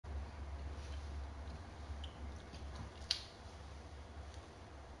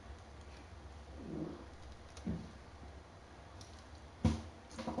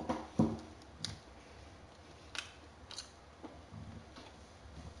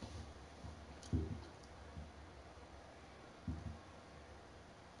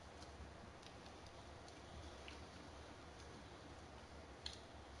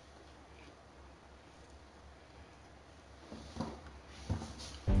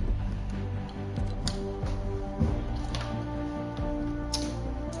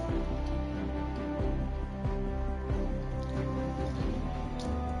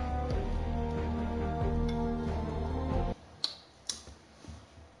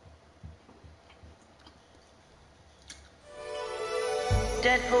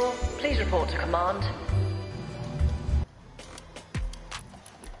Deadpool, please report to command.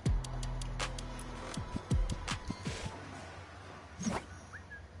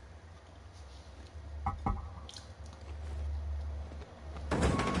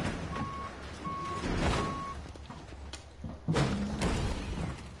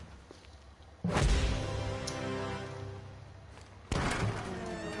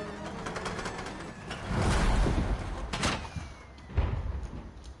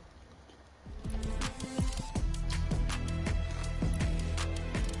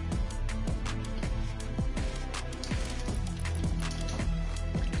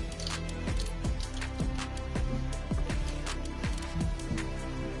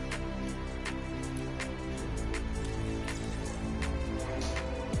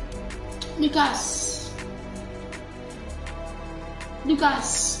 Lucas.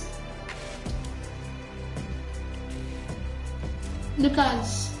 Lucas.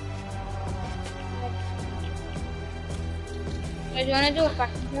 Lucas. Do you want to do a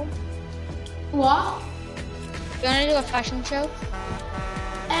fashion show? What? Do you want to do a fashion show?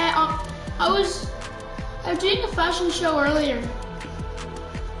 I was doing a fashion show earlier.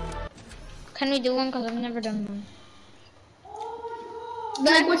 Can we do one? Because I've never done one.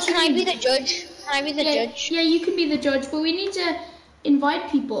 Like, what Can I be the judge? Can I be the judge? Yeah, you can be the judge, but we need to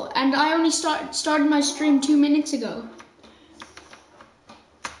invite people. And I only started my stream 2 minutes ago.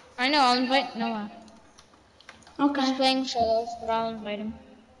 I know, I'll invite Noah. Okay. He's playing solos, but I'll invite him.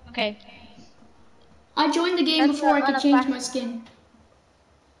 Okay. I joined the game before I could change my skin.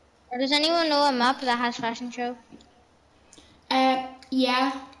 Or does anyone know a map that has fashion show?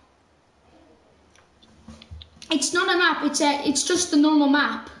 Yeah. It's not a map, it's just the normal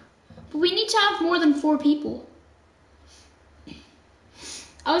map. But we need to have more than 4 people.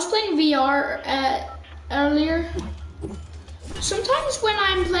 I was playing VR earlier. Sometimes when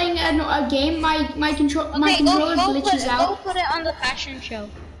I'm playing a game, my controller glitches out. Go put it on the fashion show.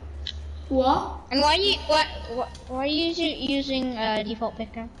 What? And why are you using default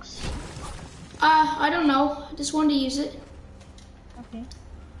pickaxe? I don't know. I just wanted to use it. Okay.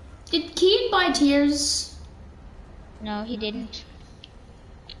 Did Kean buy tears? No, he didn't.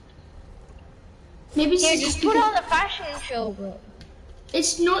 Maybe Here, just put on the fashion show, bro.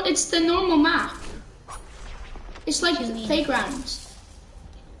 It's the normal map. It's like the playground.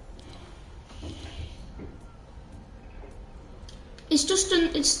 It's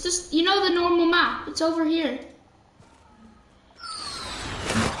just you know the normal map. It's over here.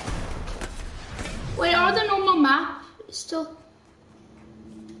 Wait, are the normal map still?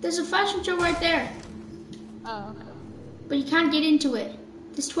 There's a fashion show right there. Oh, okay. But you can't get into it.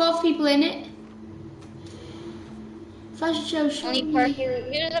 There's 12 people in it. Fashion show. Only party.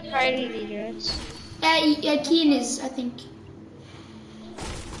 Who's the party leader? Yeah, Kean is, I think.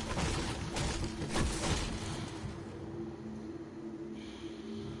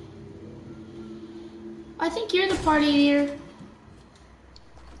 I think you're the party leader.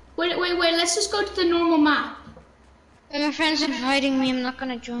 Wait, let's just go to the normal map. Wait, my friend's inviting me, I'm not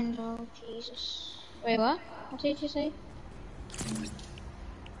gonna join though, Jesus. Wait, what? What did you say?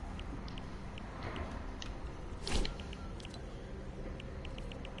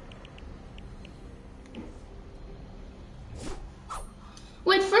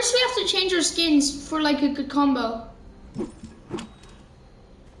 Wait, first we have to change our skins for like a good combo.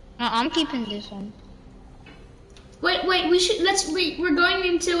 I'm keeping this one. Wait, we're going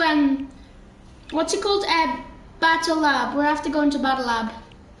into what's it called? Battle lab. We have to go into battle lab.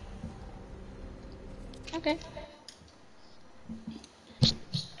 Okay.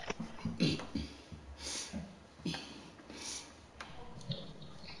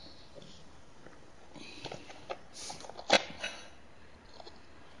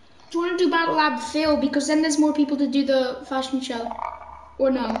 Do you want to do battle lab Phil? Because then there's more people to do the fashion show. Or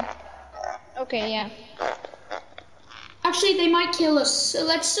no? Okay, yeah. Actually, they might kill us. So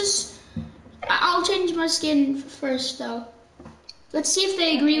let's just... I'll change my skin first, though. Let's see if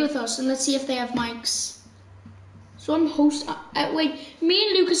they agree with us, and let's see if they have mics. So I'm host... wait, me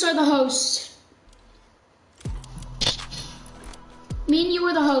and Lucas are the hosts. Me and you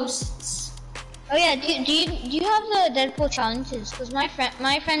are the hosts. Oh yeah, do you have the Deadpool challenges? Because my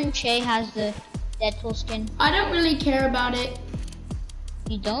friend Shay has the Deadpool skin. I don't really care about it.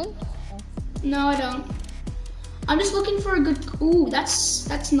 You don't? No, I don't. I'm just looking for a good... Ooh,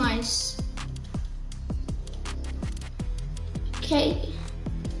 that's nice. Okay.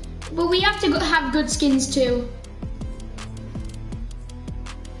 But we have to have good skins too.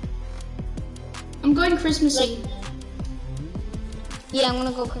 I'm going Christmassy. Yeah, I'm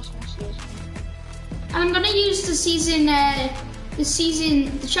gonna go Christmas. And I'm gonna use the season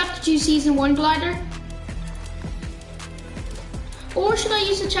the chapter 2 season 1 glider? Or should I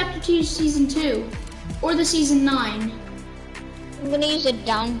use the chapter 2 season 2? Or the season 9? I'm gonna use a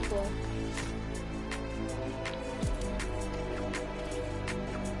downpour.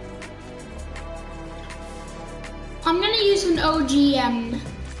 I'm gonna use an OGM. I'm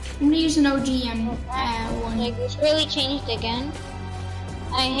gonna use an OGM one. Like, it's really changed again.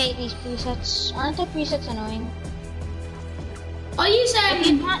 I hate these presets. Aren't the presets annoying? I'll use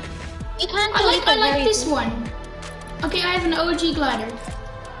You can't I like this one. Okay, I have an OG glider.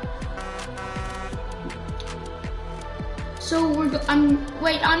 So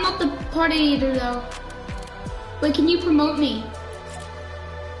wait, I'm not the party leader though. Wait, can you promote me?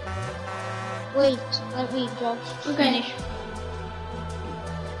 Wait, let me just finish.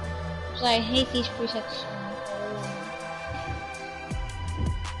 So I hate these presets.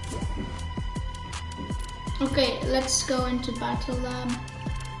 Okay, let's go into battle lab.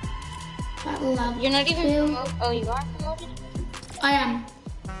 Battle lab. You're not even promoted. Oh, you are promoted? I am.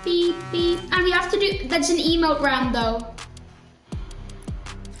 Beep beep. And we have to do. That's an emote round though.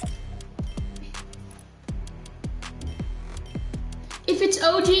 If it's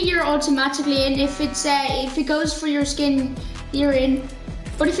OG, you're automatically in. If it goes for your skin, you're in.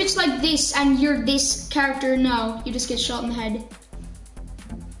 But if it's like this and you're this character, no, you just get shot in the head.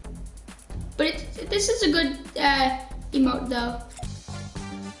 But this is a good emote though.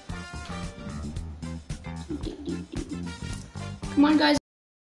 Come on, guys.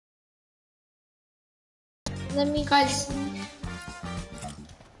 Let me, guys.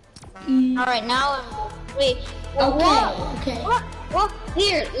 Alright, now wait. Okay. What?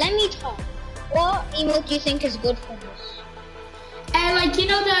 Here, let me talk. What emote do you think is good for this? Like you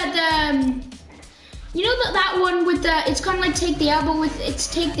know that one with the, it's kind of like take the L, but with it's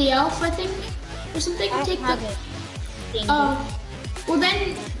take the elf, I think, or something. I take have the. it. Oh, well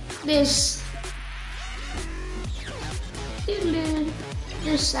then this.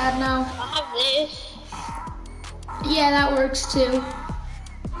 You're sad now. I have this. Yeah, that works too.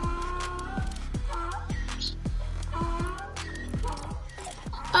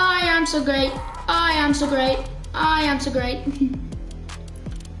 I am so great. I am so great. I am so great.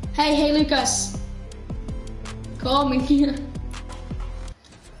 Hey, Lucas. Call me.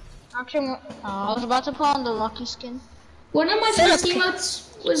 Actually, I was about to put on the lucky skin. One of my first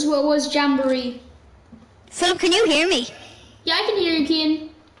emotes was Jamboree. Philip, can you hear me? Yeah, I can hear you, Kian.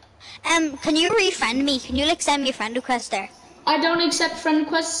 Can you refriend me? Can you like send me a friend request there? I don't accept friend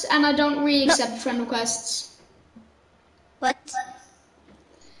requests, and I don't re-accept friend requests. What?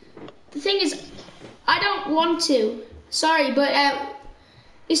 The thing is, I don't want to. Sorry, but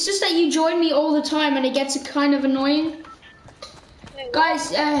it's just that you join me all the time, and it gets kind of annoying. Wait,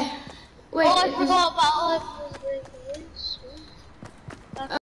 guys, wait. Oh, I forgot about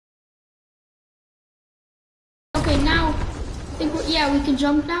Okay, now I think we can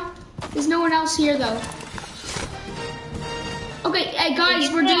jump now. There's no one else here though. Okay, guys,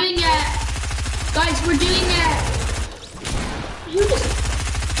 we're doing you just.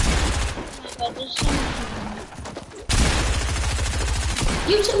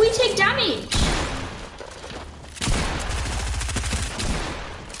 We take damage.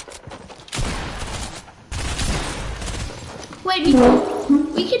 Wait,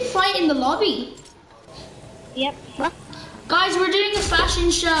 we can fight in the lobby. Yep. What? Guys, we're doing a fashion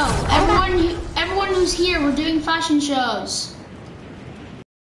show. Everyone who's here, we're doing fashion shows.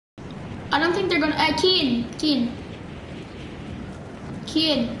 I don't think they're gonna. Keen.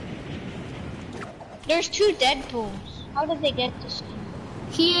 There's 2 Deadpools. How did they get this?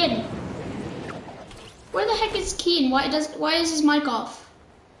 Keen. Where the heck is Keen? Why is his mic off?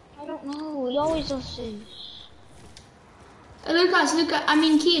 I don't know. He always does this.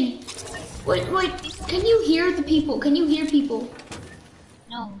 Keen. Wait. Can you hear the people? Can you hear people?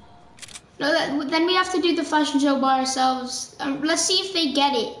 No. No. Then we have to do the fashion show by ourselves. Let's see if they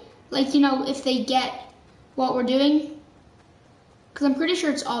get it. Like, if they get what we're doing. Because I'm pretty sure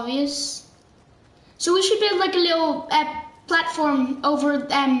it's obvious. So we should build like a little platform over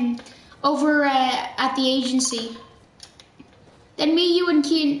at the agency. Then me, you, and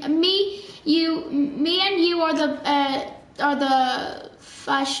Keen. Me and you are the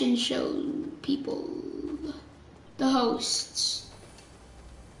fashion show people, the hosts.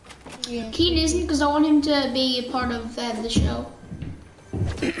 Yeah. Keen isn't, because I want him to be a part of the show.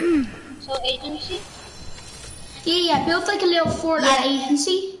 So agency? Yeah, build like a little fort at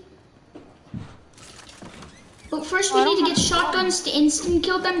agency. But first we need to get shotguns to instant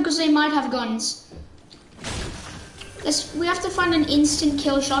kill them, because they might have guns. We have to find an instant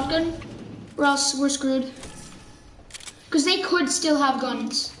kill shotgun, or else we're screwed. Because they could still have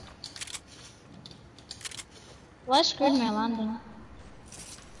guns. Well, I screwed my landing.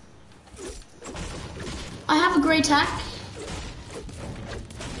 I have a grey tack.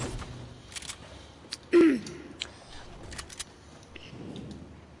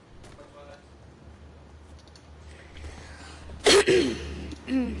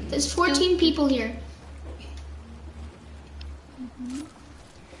 There's 14 people here.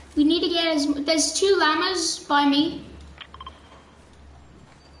 We need to get there's 2 llamas by me.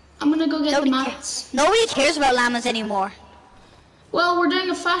 I'm gonna go get the mats. Nobody cares about llamas anymore. Well, we're doing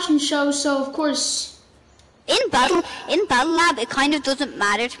a fashion show, so of course. In battle lab, it kind of doesn't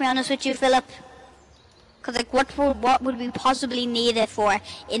matter, to be honest with you, Philip. Because like, what would we possibly need it for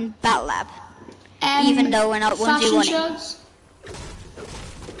in battle lab? Even though we're not 1v1. shows.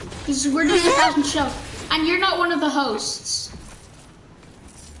 Because we're doing a fashion show, and you're not one of the hosts.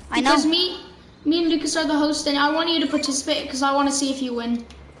 I know. Because me and Lucas are the hosts, and I want you to participate because I want to see if you win.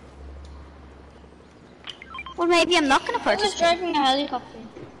 Well, maybe I'm not going to Who's participate. driving a helicopter?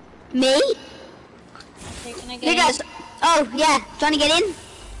 Me? Okay, can I You get guys. Oh yeah. Do you want to get in? in?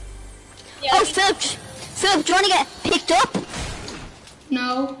 Yeah, Oh, Philip, do you want to get picked up?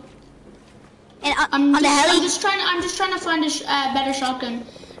 No. And I'm on the heli? just trying to find a better shotgun.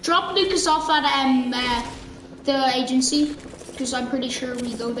 Drop Lucas off at the agency because I'm pretty sure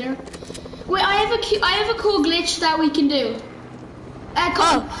we go there. Wait, I have a cool glitch that we can do.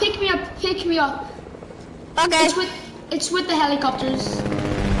 Come, pick me up. Okay. It's with the helicopters.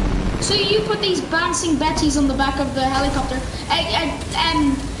 So you put these bouncing betties on the back of the helicopter.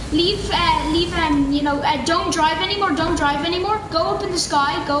 Don't drive anymore. Don't drive anymore. Go up in the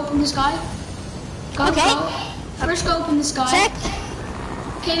sky. Go up in the sky. Go. Okay. Go. First, go up in the sky. Check.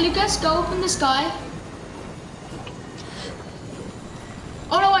 Okay, Lucas, go up in the sky.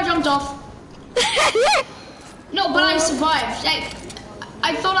 Oh no, I jumped off. No, but I survived.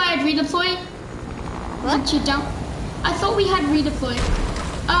 I thought I had redeployed. What? But you don't. I thought we had redeployed.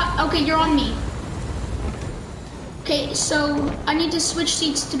 Okay, you're on me. Okay, so I need to switch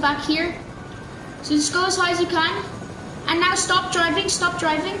seats to back here. So just go as high as you can. And now stop driving, stop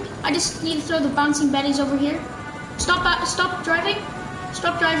driving. I just need to throw the bouncing betties over here. Stop driving.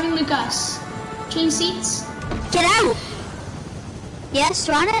 Stop driving, Lucas. Change seats. Get out. Yes,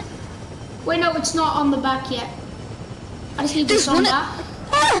 you're on it. Wait, no, it's not on the back yet. I just need There's this on one.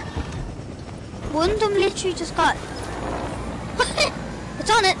 back. One of them literally just got. It's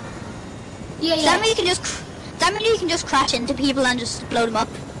on it. Yeah, That yeah. means you can just crash into people and just blow them up.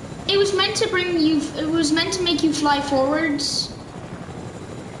 It was meant to bring you. It was meant to make you fly forwards.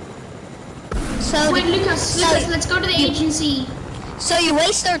 So Wait, Lucas, let's go to the agency. So you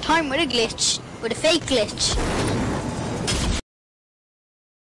waste our time with a glitch, with a fake glitch.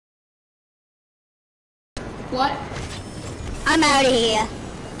 What? I'm out of here.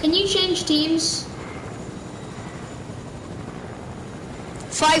 Can you change teams?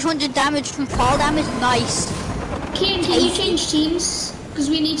 500 damage from fall damage, nice. Can you change teams? Because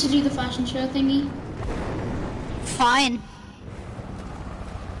we need to do the fashion show thingy. Fine.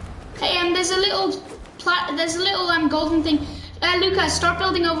 Hey, there's a little golden thing. Lucas, start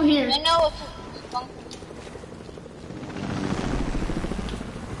building over here. I know it's a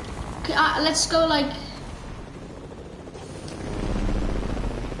Okay, let's go like.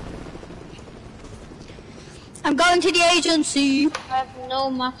 I'm going to the agency. I have no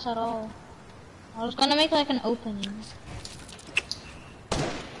maps at all. I was gonna make like an opening.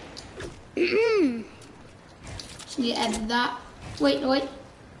 So you edit that. Wait.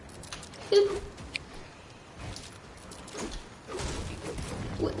 Oop.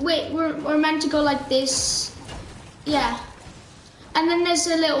 Wait, we're meant to go like this. Yeah. And then there's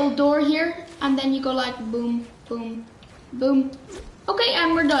a little door here, and then you go like boom, boom, boom. Okay,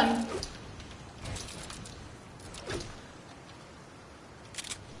 and we're done.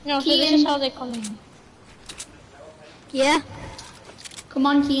 No, so this is how they come in. Yeah, Come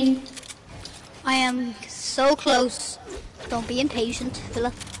on, Keen. I am so close. Don't be impatient,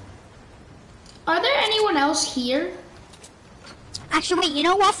 Philip. Are there anyone else here? Actually, wait, you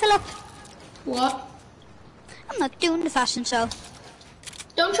know what, Philip? What? I'm not doing the fashion show.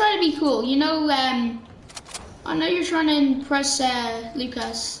 Don't try to be cool. You know, I know you're trying to impress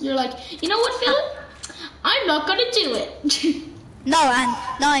Lucas. You're like, you know what, Philip? I'm not gonna do it. No,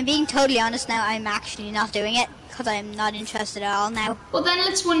 I'm being totally honest now. I'm actually not doing it because I'm not interested at all now. Well, then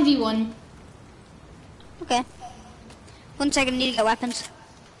let's 1v1. Okay. 1 second, I need to get weapons.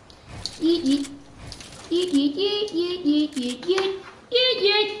 Yeet yeet. Yeet yeet yeet yeet yeet yeet yeet yeet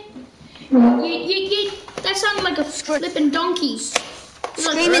yeet. Yeet yeet yeet. That sounded like a flippin' donkey.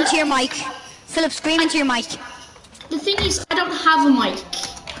 Scream into your mic. Philip, scream into your mic. the thing is, I don't have a mic.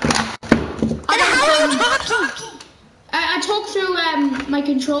 I talk through my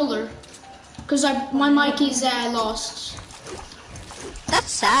controller because my mic is lost. That's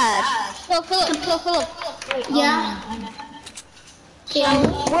sad. Philip. Wait, Yeah.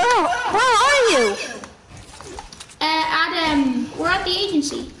 Where are you? We're at the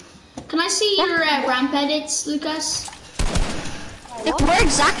agency. Can I see your ramp edits, Lucas? Like, where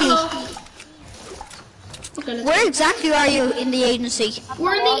exactly? Hello. Okay, Where exactly are you in the agency?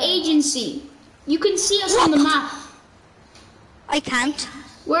 we're in the agency. You can see us on the map. I can't.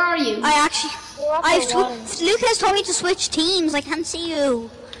 Where are you? Lucas told me to switch teams. I can't see you.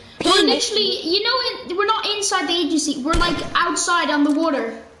 We're literally, you know, we're not inside the agency. We're like outside on the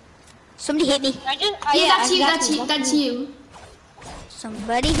water. Somebody hit me. That's you.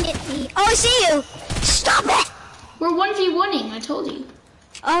 Somebody hit me. Oh, I see you. Stop it. We're 1v1ing, I told you.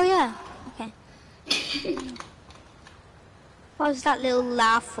 Oh, yeah. Okay. What was that little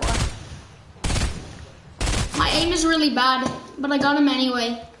laugh for? My aim is really bad, but I got him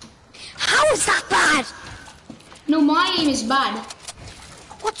anyway. How is that bad? No, my aim is bad.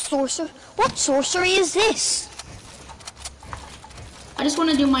 What sorcery is this? I just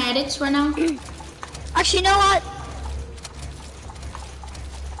want to do my edits right now. Actually, you know what?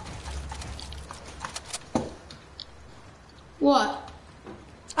 What?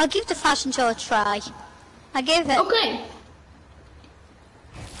 I'll give the fashion show a try. I gave it. Okay.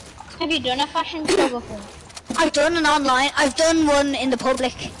 Have you done a fashion show before? I've done an online. I've done one in the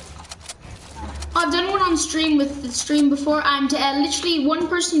public. I've done one on stream with the stream before, and literally one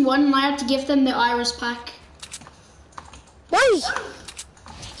person won, and I had to give them the Iris pack. Why?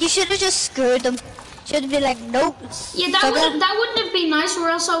 You should have just screwed them. Should have been like, nope. Yeah, that wouldn't have been nice, or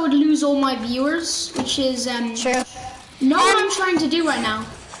else I would lose all my viewers, which is True. not what I'm trying to do right now.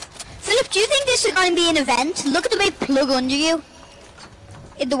 Philip, do you think this is going to be an event? Look at the big plug under you.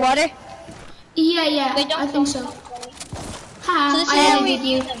 In the water. Yeah, I think so. Ha, So this I is where we edited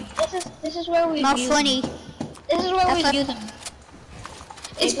you. view them. This is where we Not view funny. them. This is where we view them.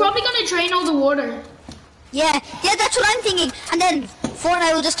 It's probably gonna drain all the water. Yeah, that's what I'm thinking. And then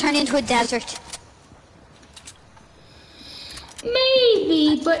Fortnite will just turn into a desert.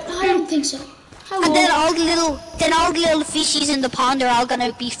 Maybe, but I don't think so. Hello. And then all the little fishies in the pond are all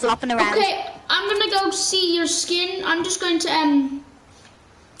gonna be flopping around. Okay, I'm gonna go see your skin. I'm just going to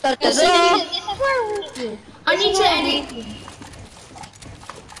This is where we view. I need to edit.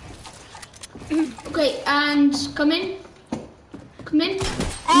 Okay, and come in. No.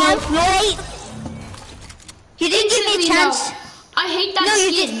 Wait. You didn't give me a Instantly, chance. no. I hate that No,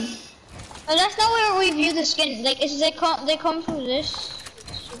 you skin. didn't. Oh, that's not where we view the skin. Like, they come through this.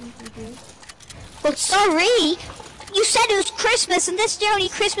 Well, sorry. You said it was Christmas, and this is the only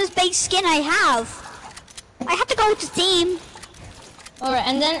Christmas-based skin I have. I had to go with the theme. Alright,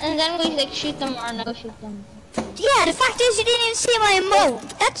 and then we like shoot them or no shoot them. Yeah, the fact is you didn't even see my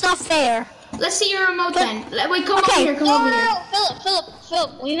emote. That's not fair. Let's see your remote then. Wait, come Okay. over here. Come over here. No,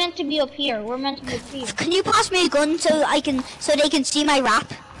 Philip. We meant to be up here. We're meant to be up here. Can you pass me a gun so they can see my rap?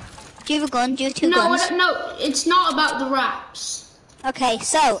 Do you have a gun? Do you have two guns? No, it's not about the raps. Okay,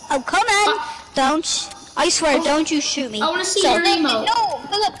 so I'm coming. I swear, don't you shoot me. I want to see your emote. No,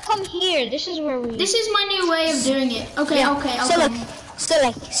 Philip, come here. This is where we. This is my new way of doing it. Okay, Yeah. okay. So look.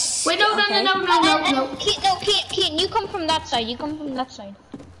 Wait, no. Keaton, you come from that side.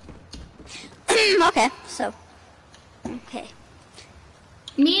 Okay, so. Okay.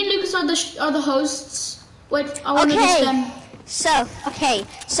 Me and Lucas are the hosts. Wait, I want to just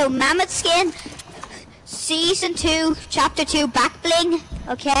So Mammoth Skin, Season 2, Chapter 2, Back Bling.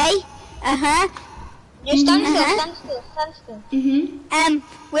 Okay. You stand still. Mm-hmm.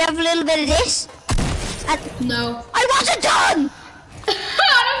 We have a little bit of this. No. I wasn't done. I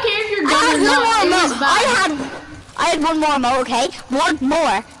don't care if you're done or not. It was bad. I had one more mo. Okay, one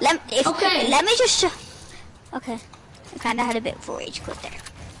more. Let me just show. Okay, I kind of had a bit of a rage quit there.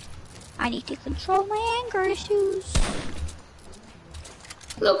 I need to control my anger issues.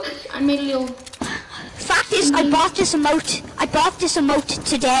 Look, I made a little. Fact is, I bought this emote.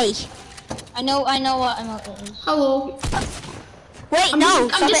 Today. I know what emote it is. Hello. Wait,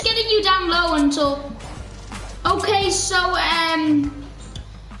 I'm just getting you down low until. Okay, so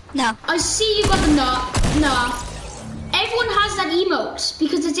No. I see you got the nah. Everyone has that emote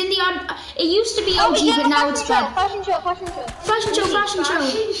because it's in the it used to be OG, but now it's bad. Fashion show. Fashion show.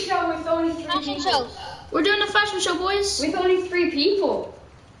 Fashion show with only 3 Fashion people. show. We're doing a fashion show, boys. With only 3 people.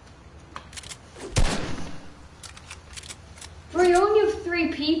 Bro, you only have 3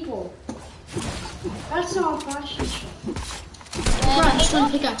 people. That's not a fashion show. Right, I'm just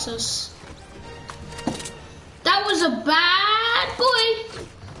trying to pickaxe us. That was a bad boy.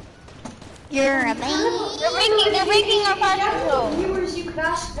 You're a man. They're breaking our fashion show. Viewers, you could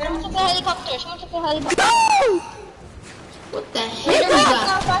ask them. Someone took the helicopter. Someone took the helicopter. No! What the heck They're is breaking that?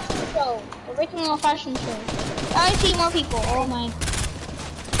 our fashion show. They're breaking our fashion show. I see more people. Oh my.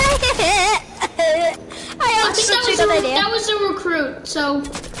 I have such a good idea. That was a recruit. So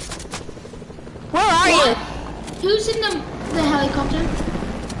Where are you? who's in the helicopter?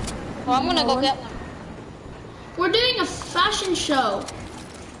 Oh, I'm gonna go get one. We're doing a fashion show.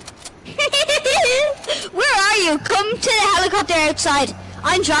 Where are you? Come to the helicopter outside.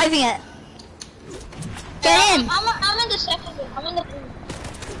 I'm driving it. Get in. I'm in the second room. I'm in the.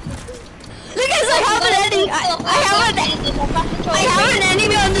 Lucas, I have an enemy. I have an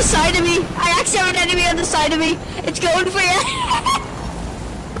enemy on the side of me. I actually have an enemy on the side of me. It's going for you.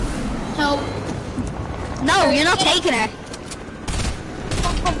 Help. No, you're not taking her.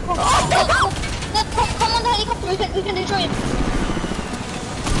 Come on the helicopter. We can destroy him.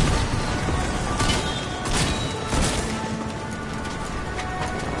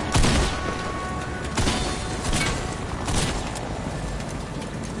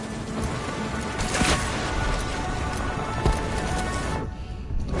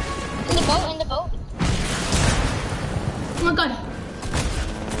 In the boat. Oh my god.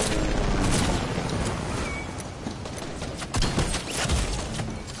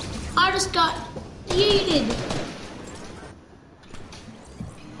 I just got yeeted.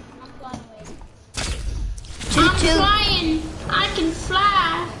 I'm flying. I can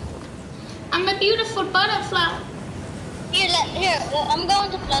fly. I'm a beautiful butterfly. Here, I'm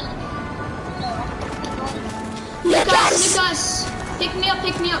going to flood. Lucas, pick me up,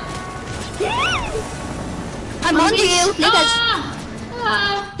 pick me up. I'm onto you, Lucas.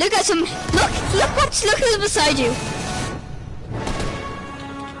 Lucas, look who's beside you.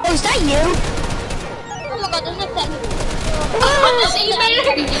 Oh, is that you? Oh my god, there's no second.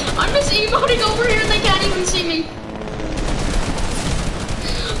 I'm just emoting over here and they can't even see me.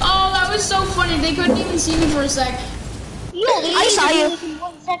 Oh, that was so funny. They couldn't even see me for a sec. I saw you.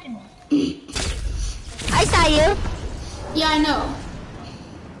 1 second. I saw you. Yeah, I know.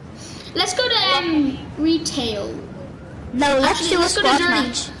 Let's go to retail. No, let's Actually, do a let's go to squad dirty.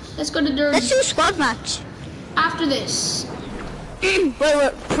 match. Let's go to dirty. Let's do a squad match. After this.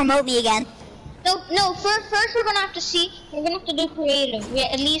 Wait, promote me again. No. First we're gonna have to see. We're gonna have to do creative.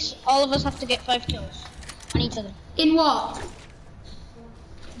 At least all of us have to get 5 kills on each other. In what?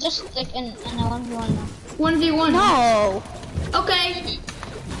 Just like in a 1v1 now. 1v1. No. Okay.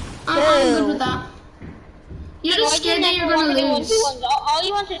 I'm good with that. You're just scared that you're gonna lose. All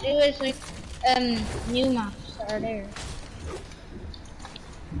you want to do is like new maps that are there.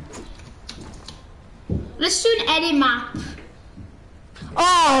 Let's do an edit map.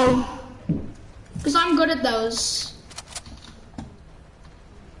 Oh. Because I'm good at those.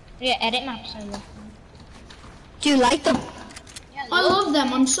 Yeah, edit maps are good. Do you like them? Yeah, I love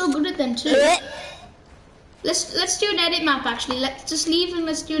them. I'm so good at them too. Let's do an edit map actually. Let's just leave and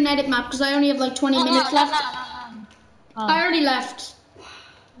let's do an edit map because I only have like 20 minutes left. No. I already left.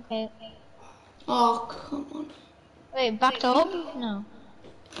 Okay. Oh, come on. Wait, back to home? No.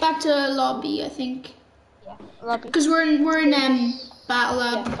 Back to lobby, I think. Yeah, lobby. Because we're in battle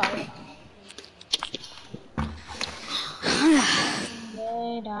lab. Who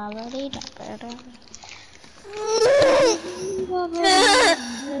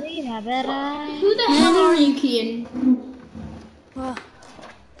the hell are you, Kian?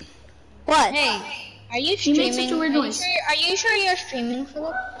 What? Hey, are you You streaming? made such a weird noise. Are you sure you're streaming,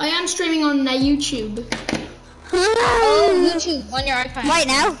 Philip? I am streaming on YouTube. Oh, YouTube on your iPad. Right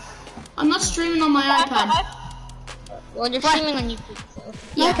now? I'm not streaming on my iPad. Well, you're streaming on YouTube. So.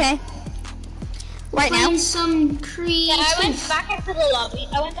 Yeah. Okay. Right now? Playing some creative. Yeah, I went back into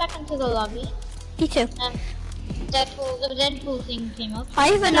the lobby. Me too. The Deadpool thing came up. I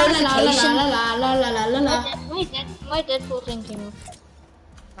have a notification. My Deadpool thing came up.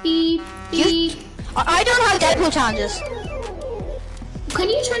 Beep, beep. I don't have Deadpool challenges. Can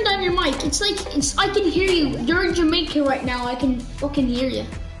you turn down your mic? I can hear you. You're in Jamaica right now. I can fucking hear you.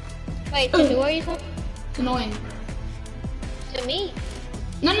 Wait, to who are you talking? It's annoying. To me?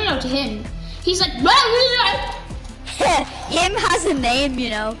 No, to him. He's like, Him has a name, you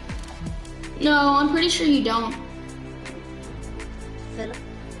know. no, I'm pretty sure you don't.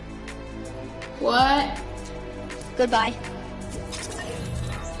 What? Goodbye.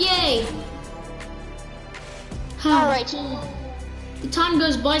 Yay. Alright. The time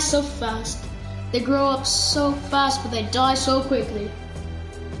goes by so fast. They grow up so fast, but they die so quickly.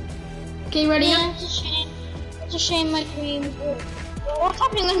 Okay, ready? Yeah, it's a shame. It's a shame my dream. What's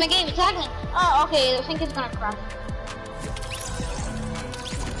happening with my game? It's lagging. Oh, okay. I think it's gonna crash.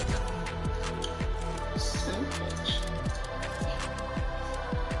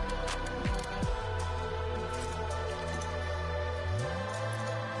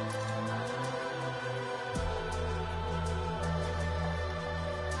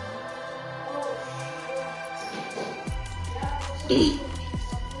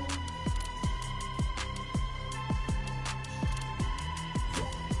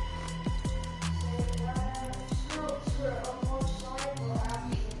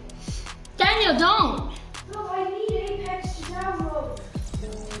 Daniel, don't. No, I need Apex to download.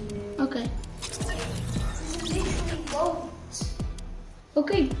 Okay. This is literally loads.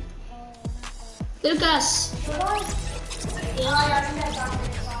 Okay. Lucas. Should I? Yeah, I think I got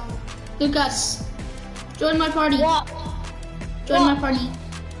this on. Lucas. Join my party. What? Join What? my party.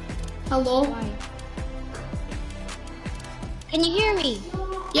 Hello. Why? Can you hear me?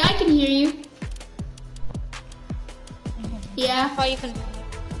 Yeah, I can hear you. Yeah. How you can?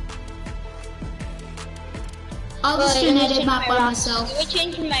 I'll just do an edit map by myself. Let me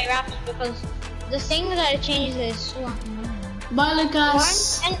change my wraps because the thing that I changed is so annoying. Bye,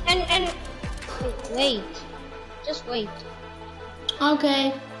 Lucas. And wait, just wait.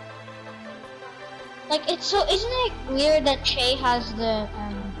 Okay. Like it's so, isn't it weird that Shay has the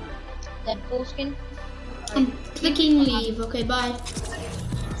Deadpool skin? I'm clicking leave. Okay, bye.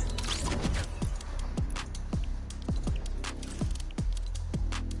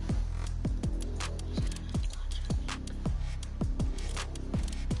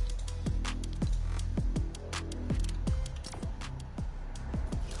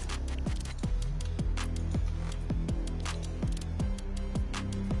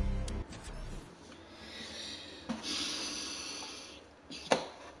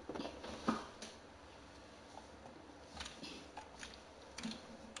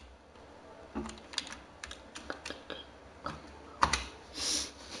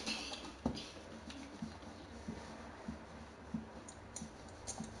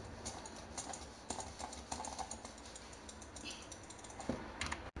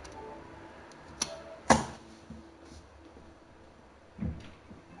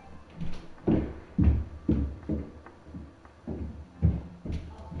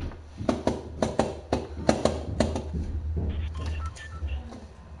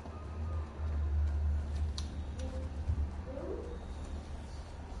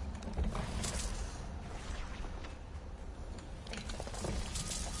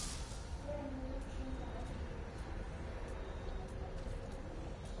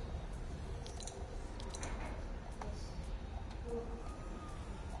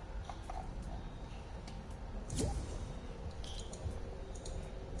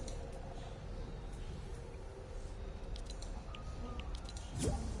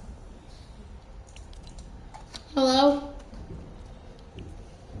 Hello?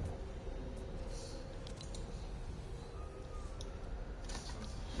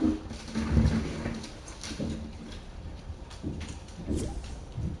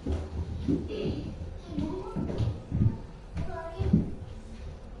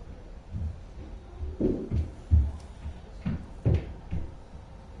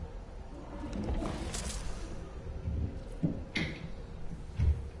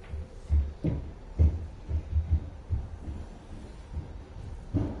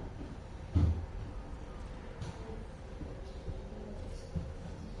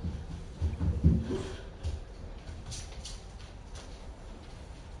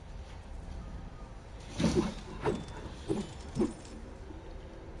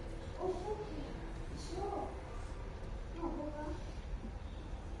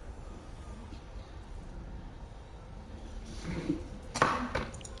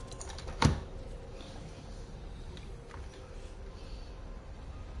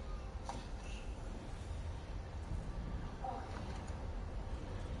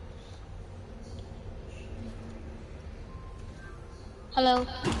 Hello.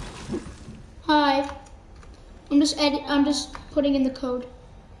 Hi. I'm just putting in the code.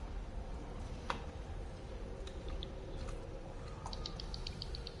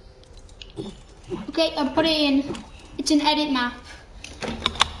 Okay, I put it in. It's an edit map.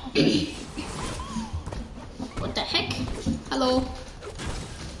 What the heck? Hello.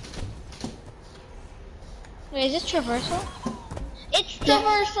 Wait, is this traversal? It's Yeah.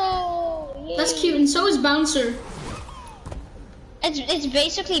 traversal. Yay. That's cute, and so is Bouncer. It's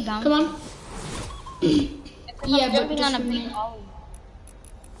basically bound. Come on. Yeah, but jumping just on a for a big minute. ollie.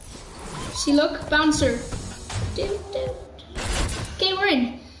 See, look, Bouncer. Okay, we're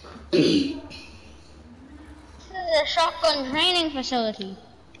in. This is a shotgun training facility.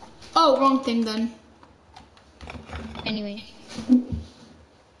 Oh, wrong thing then. Anyway.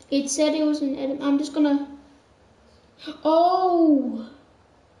 It said it was an edit. I'm just gonna. Oh.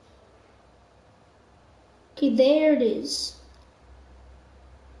 Okay, there it is.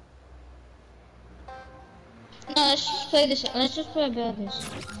 No, let's just play this. Let's just play about this.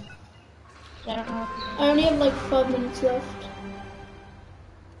 I don't know. I only have like 5 minutes left.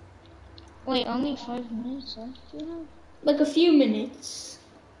 Wait, only 5 minutes left, you know? Like a few minutes.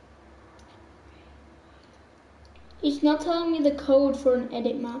 It's not telling me the code for an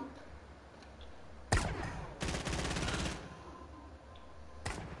edit map.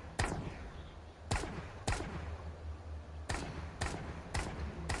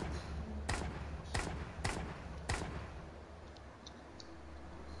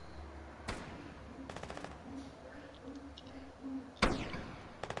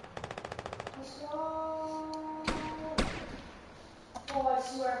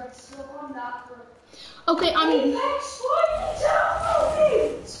 Okay,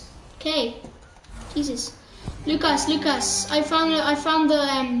 Okay. Jesus. Lucas, I found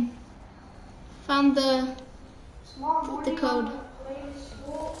the code.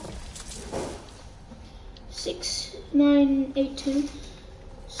 6982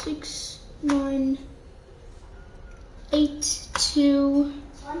 6982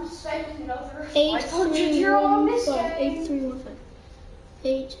 I'm spending another 8315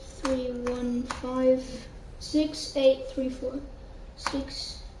 8315 6834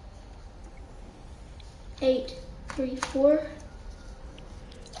 6834.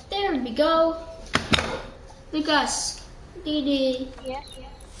 There we go. Lucas, Didi. Yes.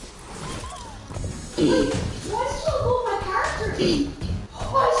 I still have all my characters. I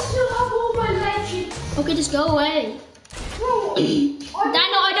still have all my legends. Okay, just go away. Bro, Dino,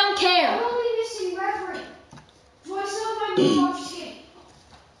 I don't care. I'm only missing Reverend. Do I still have my Mirage skin?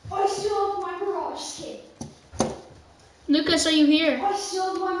 I still have my Mirage skin. Lucas, are you here? I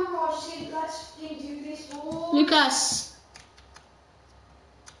still have my Mirage skin. Let's do this. Oh. Lucas.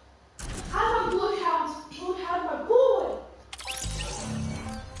 And my Bloodhound, my boy.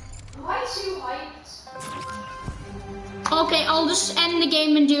 Am I too hyped? Okay, I'll just end the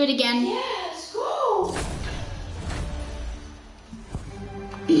game and do it again. Yes, go.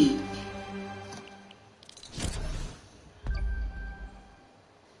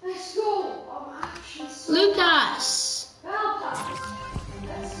 Let's go. I'm actually so Lucas. Valentine's.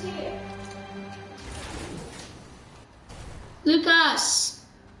 Let's see it. Lucas.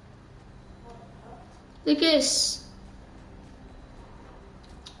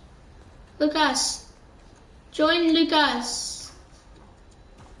 Lucas. Join Lucas.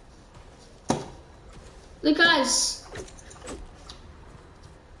 Lucas.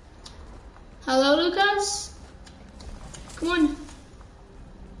 Hello, Lucas? Come on.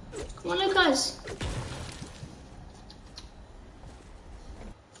 Come on, Lucas.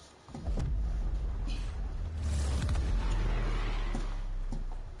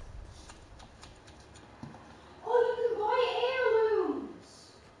 Oh, you can buy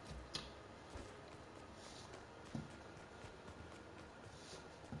heirlooms.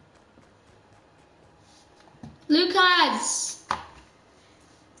 Lucas.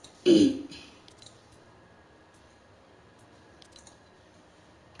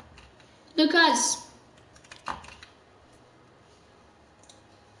 Lucas.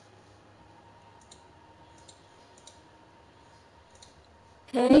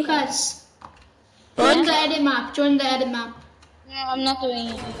 Lucas. Join the edit map. Join the edit map. No, I'm not doing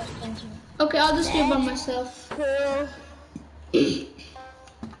it. I got plenty. Okay, I'll just do it by myself. Cool. 2,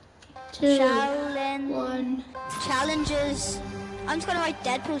 Challenge. 1. Challenges. I'm just gonna write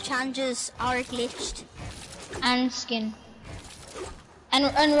Deadpool challenges are glitched. And skin. And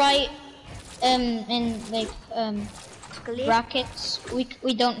write in like Glitch. brackets.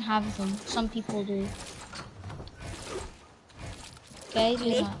 We don't have them. Some people do. Okay,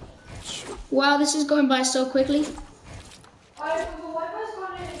 do that. Wow, this is going by so quickly. The Wi-Fi's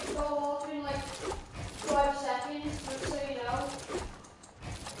gonna go off in like 5 seconds, just so you know.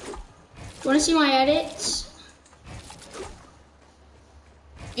 Want to see my edits?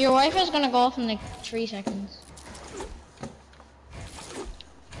 Your Wi-Fi is gonna go off in like 3 seconds.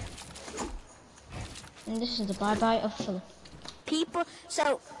 And this is the bye-bye of Philip. People.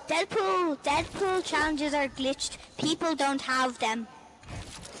 So Deadpool challenges are glitched. People don't have them.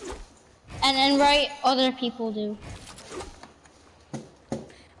 And write other people do.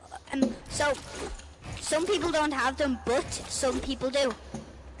 So some people don't have them, but some people do.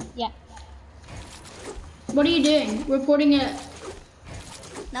 Yeah. What are you doing? Reporting it.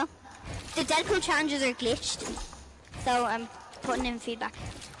 No, the Deadpool challenges are glitched. So I'm putting in feedback.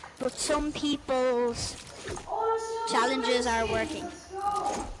 but some people's challenges are working.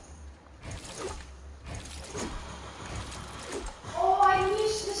 Oh, I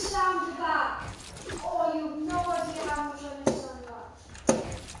missed the sound of that. Oh, you have no idea how much I missed on that.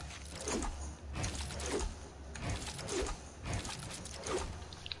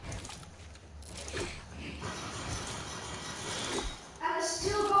 And I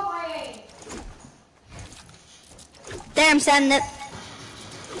still got my aim. There, I'm sending it.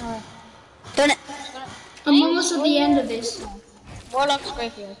 Done it. I'm almost at the end of this. Warlock's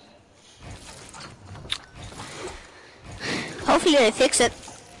graveyard. Hopefully they fix it.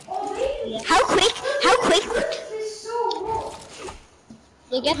 Oh, baby. How quick? How quick? This is so raw.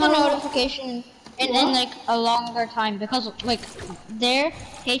 They get the notification in like a longer time because like their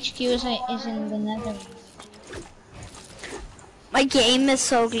HQ is in the Netherlands. My game is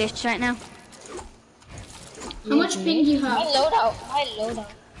so glitched right now. How much ping do you My have? loadout.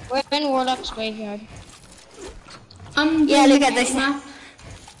 We're in Warlock's graveyard. Yeah, look at this. this.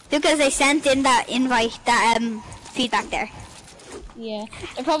 Because they sent in that invite, that feedback there. Yeah,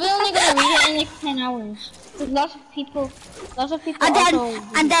 they're probably only gonna read it in like 10 hours. There's lots of people.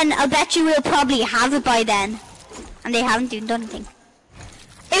 And then I bet you will probably have it by then. And they haven't even done anything.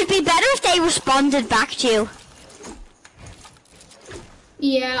 It would be better if they responded back to you.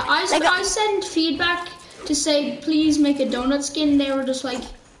 Yeah, I sent feedback to say please make a donut skin. They were just like,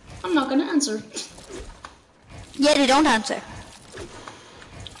 I'm not gonna answer. Yeah, they don't answer.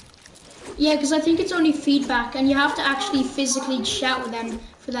 Yeah, because I think it's only feedback, and you have to actually physically chat with them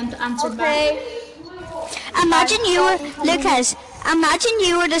for them to answer back. Imagine you were, Lucas, imagine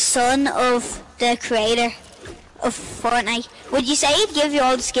you were the son of the creator of Fortnite. Would you say he'd give you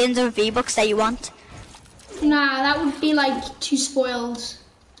all the skins or V-Bucks that you want? Nah, that would be like too spoiled.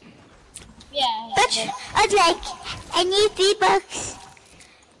 Yeah. But I'd like, I need V-Bucks.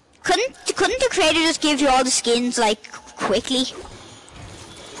 Couldn't the creator just give you all the skins like quickly?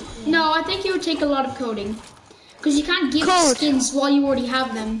 No, I think it would take a lot of coding. Because you can't give Code. skins while you already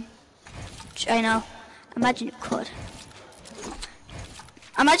have them. I know. Imagine you could.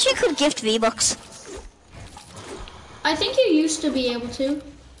 Imagine you could gift V-Bucks. I think you used to be able to.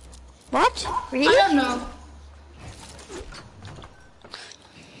 What? Really? I don't know.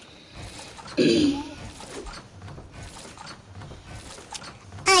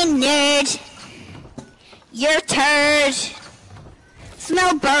 I'm nerd. You're turd.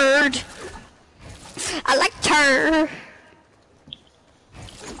 Smell bird. I like tur.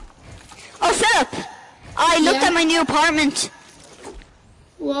 Oh, Philip! I looked at my new apartment.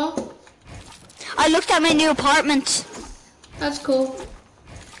 What? I looked at my new apartment. That's cool.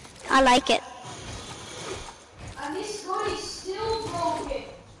 I like it. And this guy is still broken.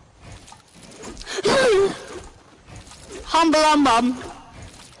 Humble bum.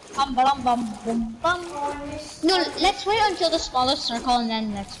 Bum bum bum bum bum. No, let's wait until the smallest circle and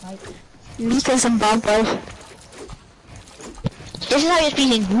then let's fight. Mika's and Bumbo. This is how you're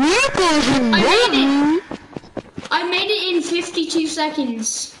speaking. I made it in 52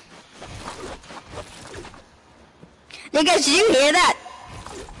 seconds. Lucas, did you hear that?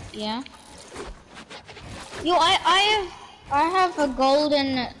 Yeah. Yo, I have a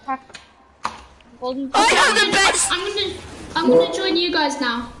golden pack. Golden I pack. have the best. I'm gonna join you guys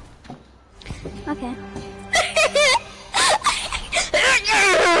now. Okay.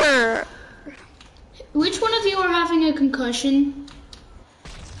 Which one of you are having a concussion?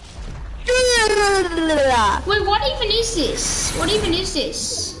 Wait, what even is this? What even is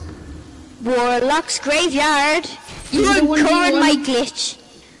this? Warlock's graveyard. You Is it uncovered 1v1? my glitch.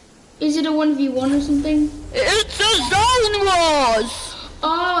 Is it a 1v1 or something? It's a zone wars.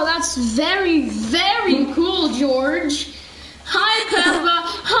 Oh, that's very, very cool, George. Hi, Peppa.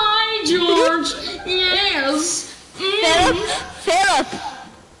 Hi, George. Yes. Philip.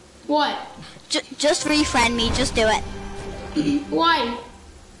 What? Just refriend me. Just do it. Why?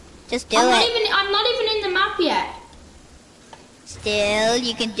 Just do I'm it. not even in the map yet. Still,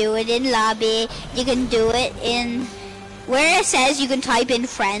 you can do it in lobby. You can do it in where it says you can type in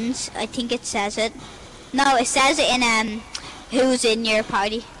friends. I think it says it. No, it says it in who's in your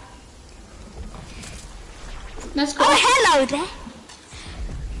party. Let's go. Oh, hello there.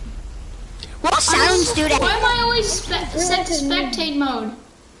 What sounds do they? Why am I always set to spectate mode?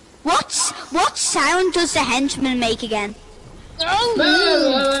 What sound does the henchman make again?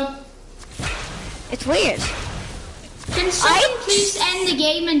 It's weird. Can someone please end the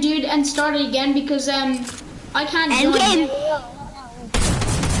game and start it again, because I can't End join. game.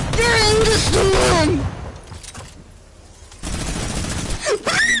 During the storm.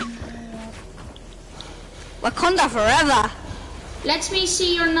 Wakanda forever. Let me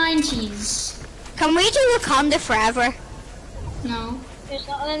see your 90s. Can we do Wakanda forever? No. It's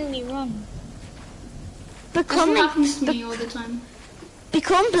not letting me run. That's Become what happens to me all the time.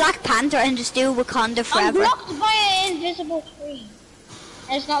 become Black Panther and just do Wakanda I'm forever. blocked by an invisible tree.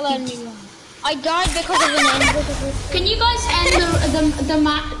 And it's not letting me run. I died because of an invisible tree. Can you guys end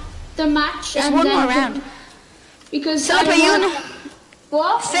the match? There's and one then more round. Because Philip, I are you want- gonna...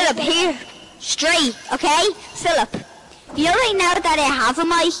 What? Philip, here. Straight, okay? Philip, you know right now that I have a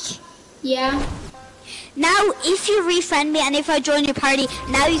mic? Yeah. Now, if you refriend me and if I join your party,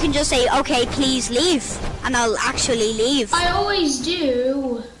 now you can just say, okay, please leave. And I'll actually leave. I always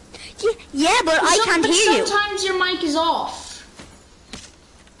do. Yeah, but I can't hear you. Sometimes your mic is off.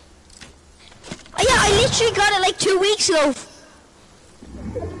 Yeah, I literally got it like 2 weeks ago.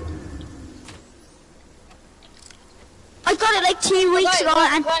 I got it like 2 weeks ago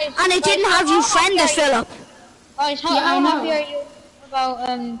and I didn't have you friended, Philip. Guys, Yeah, I how know. happy are you about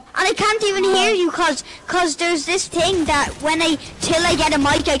And I can't even hear you cause there's this thing that till I get a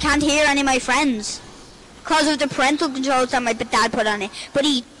mic I can't hear any of my friends. Cause of the parental controls that my dad put on it. But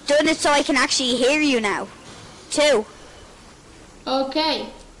he done it so I can actually hear you now. Too. Okay.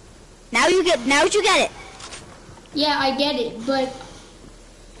 Now you get it. Yeah, I get it, but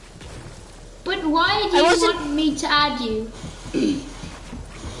why do I you wasn't- want me to add you?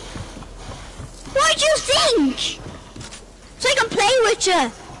 What do you think? So I can play with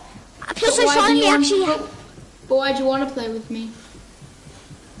you. Plus But I why do finally you want- actually but why do you want to play with me?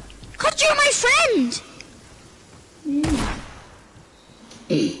 Cause you're my friend.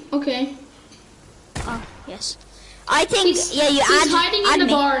 Okay. Oh, yes. I think, you He's add hiding in the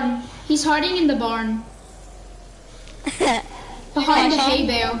me. barn. He's hiding in the barn. Behind the hay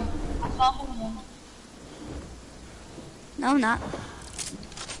bale. No, I'm not.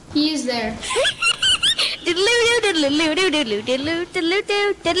 He is there.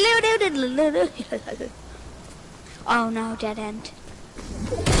 Oh no, dead end.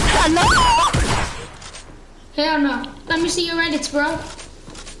 No! Hell no. Let me see your edits, bro.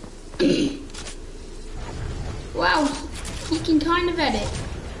 Wow. He can kind of edit.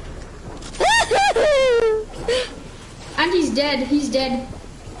 And he's dead. He's dead.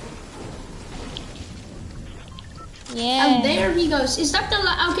 Yeah. And there he goes. Is that the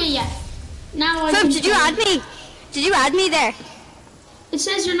okay, yeah. Now I Philip, can did you play. add me? Did you add me there? It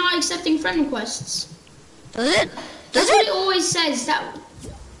says you're not accepting friend requests. Does it? That's Does what it it? always says. That.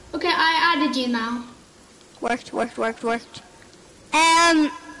 Okay, I added you now. Worked.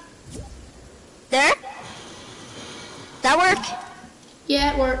 There? That work?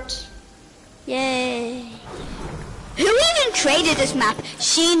 Yeah, it worked. Yay. Who even created this map?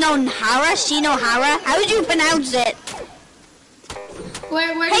 Shinohara? How did you pronounce it?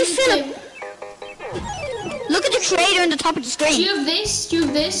 Where Hey, did you Philip. play? Look at the creator on the top of the Do screen. you have this? Do you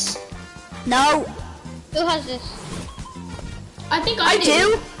have this? No, Who has this? I think I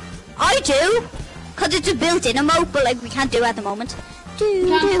do. I do. Cause it's a built-in emote, but like we can't do it at the moment.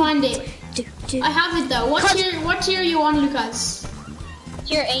 Can't find it. Do. I have it though. What tier are you on, Lucas?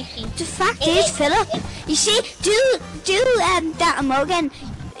 Tier 18. The fact is, Philip, you see, do that emote again.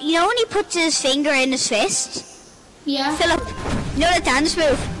 You know when he puts his finger in his fist? Yeah. Philip, you know the dance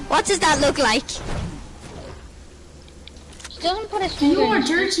move? What does that look like? He doesn't put his finger You're in his-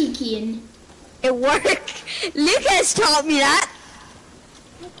 dirty, Kian. It worked. Lucas taught me that.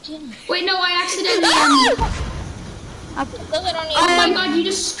 Wait, no, I accidentally Does it on the Oh my god, you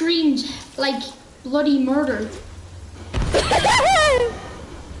just screamed like bloody murder.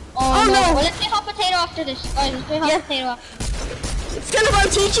 Oh no. no. Well, let's play hot potato after this. Guys, let's play hot Yeah. potato after. Philip, I'll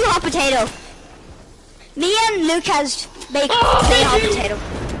teach you hot potato. Me and Lucas make play hot potato.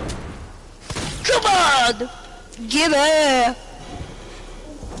 Come on! Give it!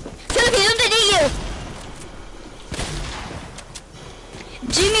 Philip, he's underneath you!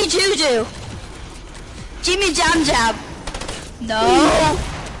 Jimmy Juju! Jimmy Jam Jam! No!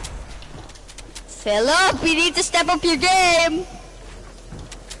 Philip, you need to step up your game!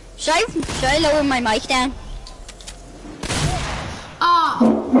 Should I lower my mic down? Ah.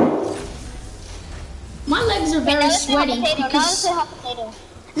 My legs are Now very let's play hot sweaty potato. Now let's because play hot potato.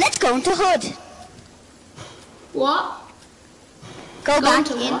 Let's go into hood. what? Go Go back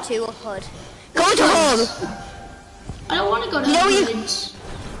into what? into a hood. Go into hood. I don't want to go to No, you- village.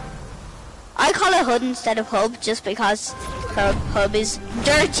 I call it hood instead of hub just because hub is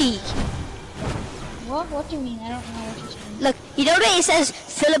dirty. What? What do you mean? I don't know what you're saying. Look, you know that it says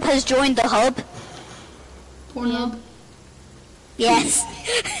Philip has joined the hub? Pornhub. Yes.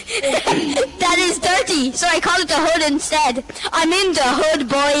 That is dirty, so I call it the hood instead. I'm in the hood,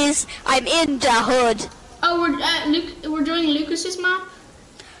 boys. I'm in the hood. Oh, we're doing Lucas's map.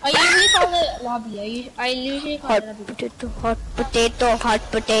 I usually call it lobby. I usually call it lobby. Hot potato, hot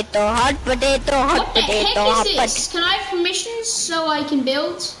potato, hot potato, hot What the potato, heck hot is this? Can I have permissions so I can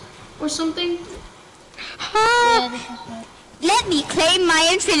build or something? Yeah, this is right. Let me claim my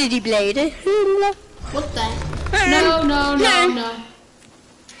infinity blade. What the? No.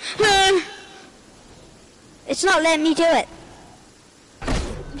 It's not letting me do it.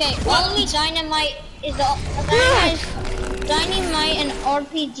 Okay, only dynamite is the dynamite and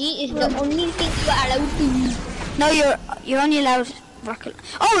RPG is the only thing you are allowed to use. No, you're only allowed rocket.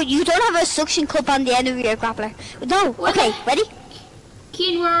 Oh, you don't have a suction cup on the end of your grappler. No. What? Okay, ready?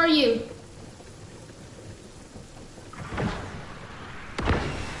 Keen, where are you?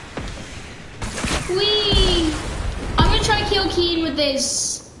 Whee! I'm gonna try to kill Keen with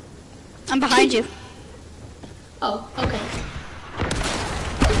this. I'm behind you. Oh, okay.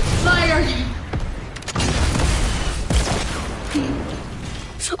 Fire!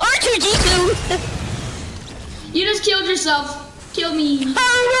 R2D2! You just killed yourself. Kill me.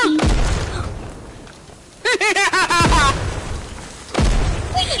 Oh,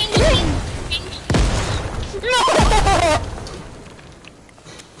 Wait, change. no!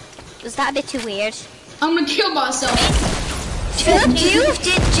 Was that a bit too weird? I'm gonna kill myself. Do you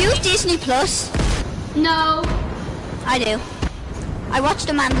have Disney Plus? No. I do. I watched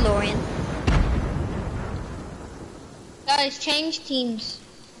The Mandalorian. Guys, change teams.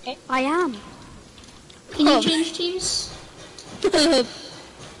 Okay. I am. Can you change teams?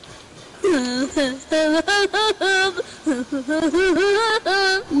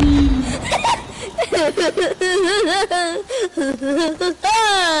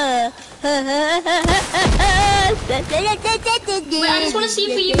 Wait, I just want to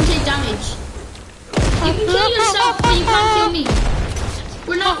see if you can take damage. You can kill yourself, but you can't kill me.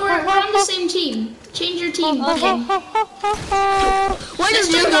 We're on the same team. Change your team. Okay. Why Let's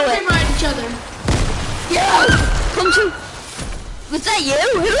did you do do it it? ride each other. Yeah! Come to. Was that you?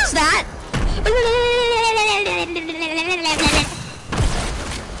 Who was that?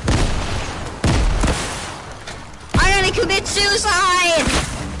 I'm gonna commit suicide!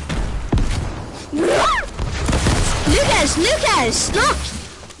 Lucas, look!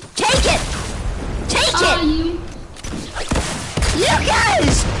 Take it! Take it! You.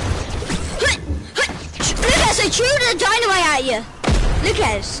 Lucas! Lucas, I threw the dynamite at you!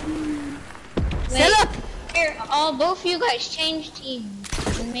 Lucas! Philip! Here, both you guys change teams.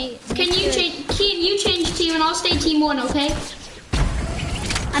 Can you change? Keen, you change team, and I'll stay team 1. Okay?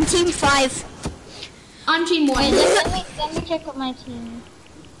 I'm team 5. I'm team 1. Wait, let me check out my team.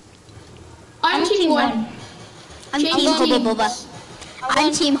 I'm team 1. I'm Change team Hubba teams. Bubba.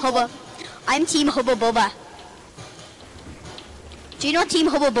 I'm team Hubba. I'm team Hubba Bubba. Do you know what team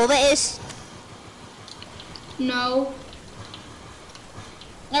Hubba Bubba is? No.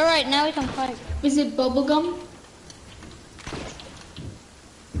 Alright, now we can fight. Is it bubblegum?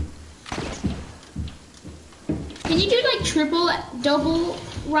 Can you do like triple, double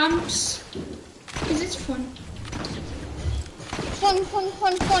ramps? Cause it's fun. Fun.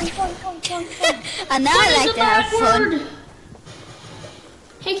 And now I like to have fun.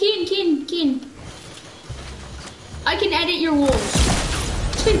 Hey, Keen. I can edit your walls.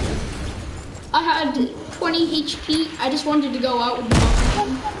 I had 20 HP. I just wanted to go out with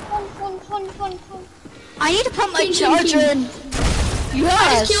nothing. Fun. I need to put my Keen, charger Keen. in.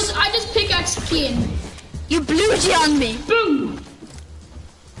 Yes. I just pickaxed Keen. You blew it on me. Boom.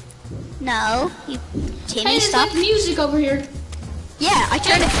 No, you Timmy, Hey, there's stop. like music over here. Yeah, I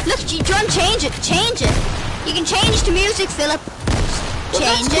turned it. Look, do you want to change it? Change it. You can change the music, Philip.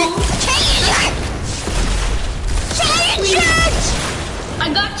 Change that's it. cool. Change it. Change it. I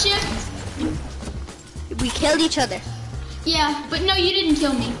got you. We killed each other. Yeah, but no, you didn't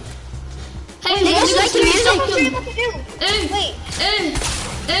kill me. Hey, They just like the music. don't kill me. Wait.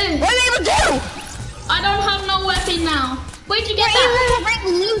 What are we able to do? I don't have no weapon now. Where'd you get We're that? able to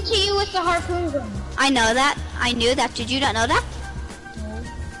bring loot to you with the harpoon gun. I know that. I knew that. Did you not know that? No.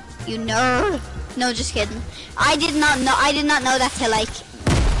 You nerd. No, just kidding. I did not know that till like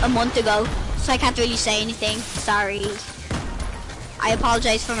a month ago. So I can't really say anything. Sorry. I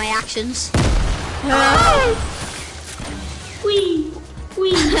apologize for my actions. Wee.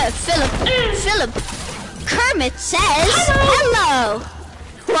 Philip. Kermit says hello.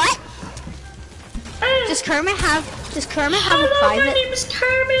 What? Does Kermit have a Hello, private? my name is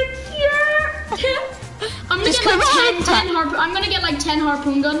Kermit. Yeah. I'm gonna Does get like Kermit 10 I'm gonna get like 10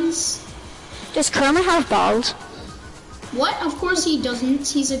 harpoon guns. Does Kermit have balls? What? Of course he doesn't.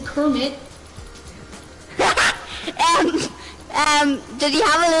 He's a Kermit. Did he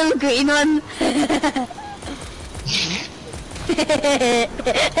have a little green one?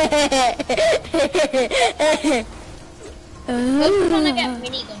 We're gonna get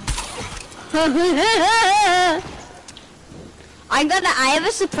minigun. I have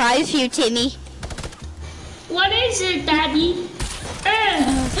a surprise for you, Timmy. What is it, Daddy?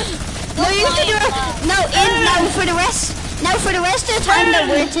 No, you have to do it. No, for the rest. Now for the rest of the time that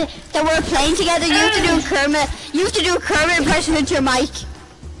we're playing together, you have to do a Kermit. You have to do a Kermit impression with your mic.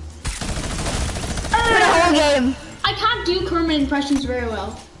 For the whole game. I can't do Kermit impressions very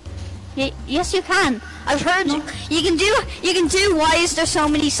well. Yes, you can. I've heard you can do. Why is there so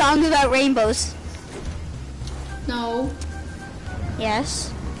many songs about rainbows? No.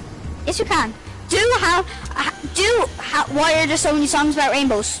 Yes. Yes, you can. Why are there so many songs about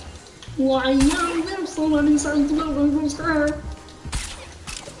rainbows? Why are there so many songs about rainbows?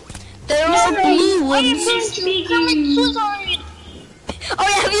 They're all blue ones. Speaking. Oh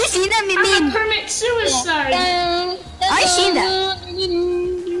yeah, have you seen that meme? I'm a Kermit suicide. I've seen that.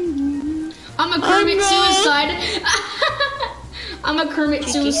 I'm a Kermit suicide. I'm a Kermit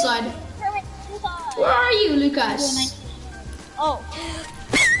suicide. Where are you, Lucas? Oh.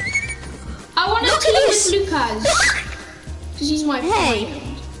 I want to team with Lucas. Because he's my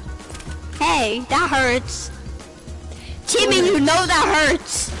friend. Hey, that hurts. Timmy, you know that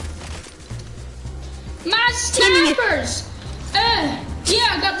hurts. My snipers! Yeah,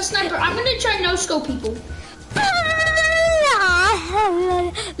 I got the sniper. I'm gonna try no-scope people.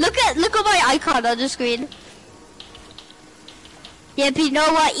 Look at my icon on the screen. Yep, you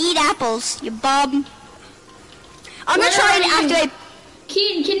know what? Eat apples, you bum. I'm gonna try and activate.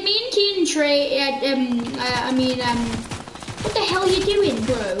 Keen, can me and Keen trade? What the hell are you doing,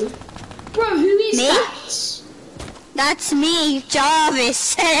 bro? Bro, who is Me? that? That's me,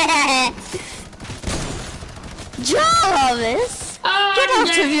 Jarvis. Jarvis. Get out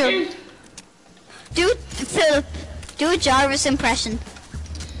of here. Philip, do a Jarvis impression.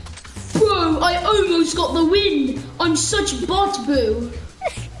 Bro, I almost got the win. I'm such bot boo.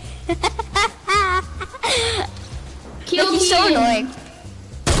 Kill He's so annoying.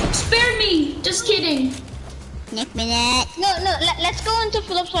 Spare me. Just kidding. Nick minute. No, let's go into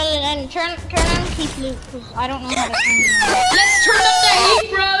Philip's island and turn on keep loot, because I don't know how to turn it. Let's turn up the heat,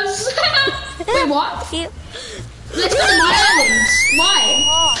 bros. Wait, what? Let's go to my islands. Why?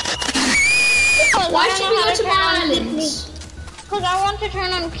 Why should we go to my islands? Because I want to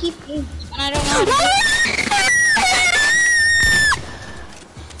turn on keep loot, and I don't know how to do it.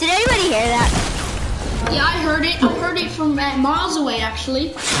 Did anybody hear that? Yeah, I heard it. I heard it from miles away,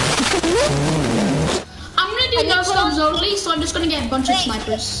 actually. I'm gonna do no scopes only, so I'm just gonna get a bunch of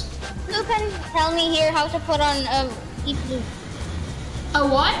snipers. Who can tell me here how to put on keep loot? A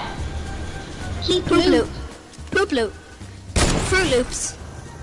what? Keep Poop loot. loop. Poop loop. Fruit loops.